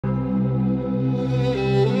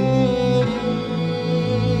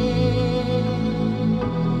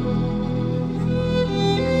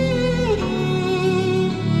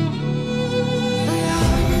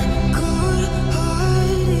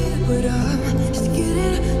Just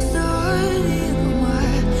getting started. My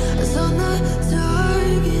eyes on the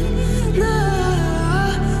target. No,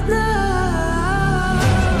 no.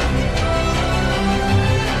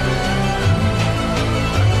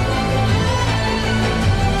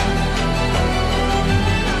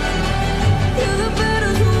 You're the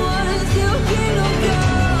better one, still king of God.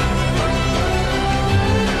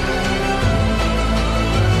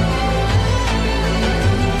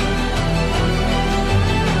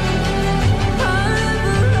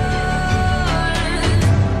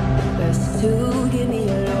 Best to give me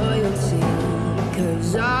your loyalty,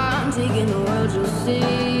 'cause I'm taking the world, you'll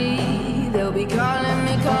see. They'll be calling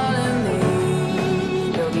me,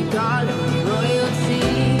 they'll be calling me royalty.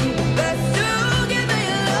 Best to give me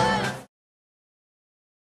your loyalty.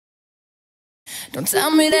 Don't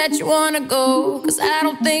tell me that you wanna go, 'cause I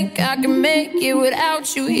don't think I can make it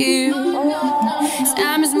without you here.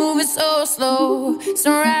 Time is moving so slow,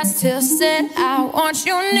 sunrise till set, I want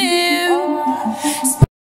you near.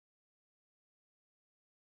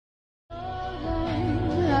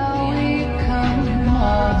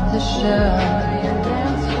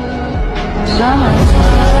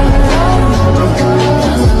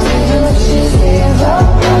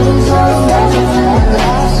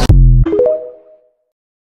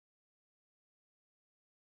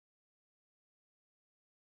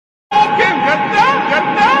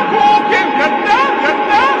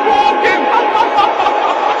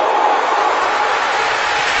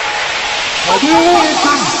 Kagenou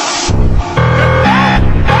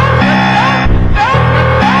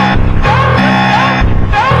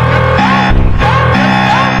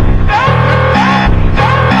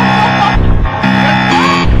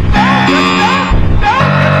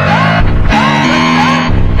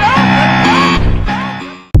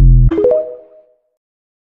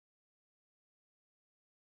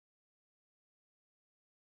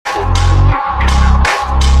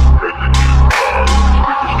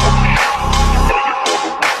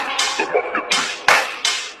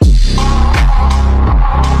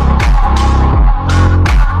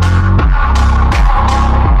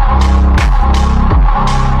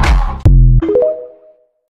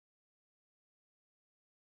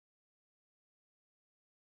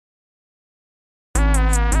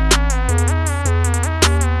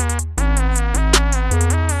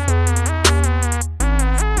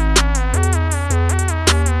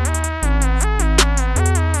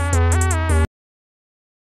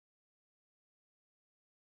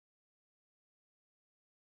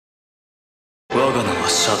は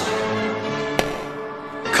シャドウ、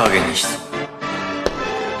影に潜む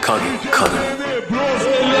影に影に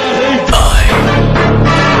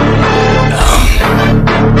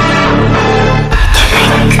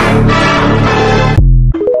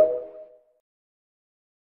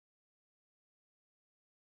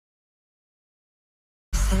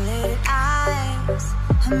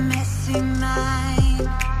A messy mind.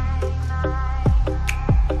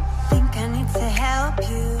 Think I need to help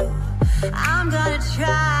you. I'm gonna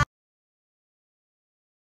try.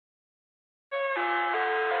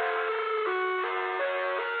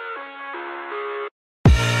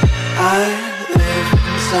 I live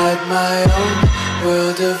inside my own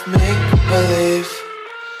world of make-believe.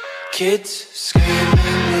 Kids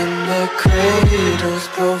screaming in the cradles,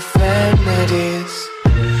 profanities.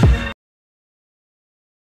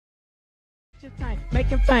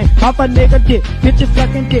 Making fame off a nigga dick, bitches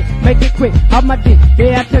sucking dick, make it quick, off my dick,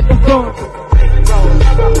 yeah I took them from.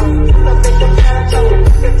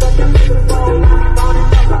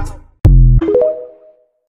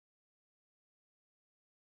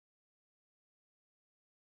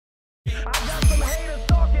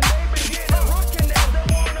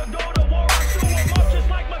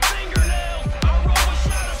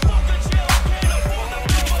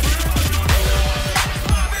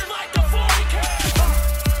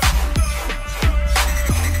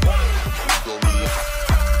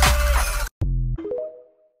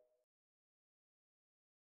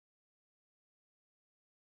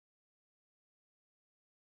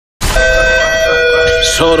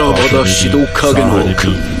 Sarabada Shido Kagenou.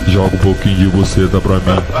 Joga pouquinho e você dá pra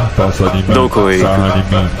mim. Passa em mim, sarra em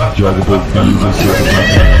mim. Joga pouquinho e você dá pra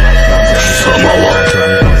mim. Samawa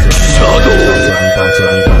Shadow.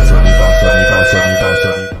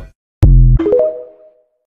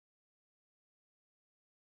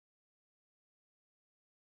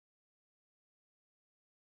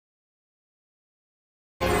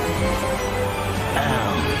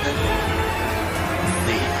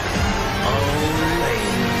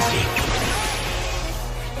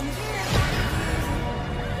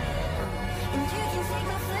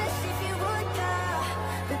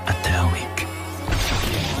 Atomic.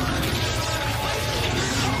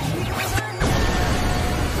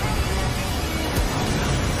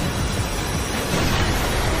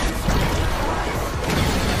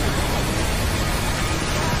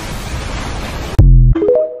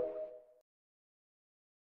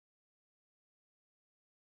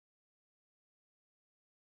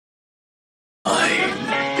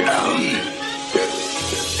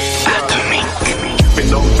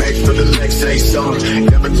 back, say something.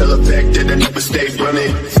 Never tell a fact that I never stay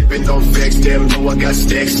running. Sipping on facts, damn, know I got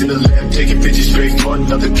stacks in the lab. Taking pictures straight for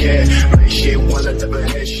another cat. Right shit, while I never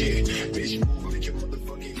had shit.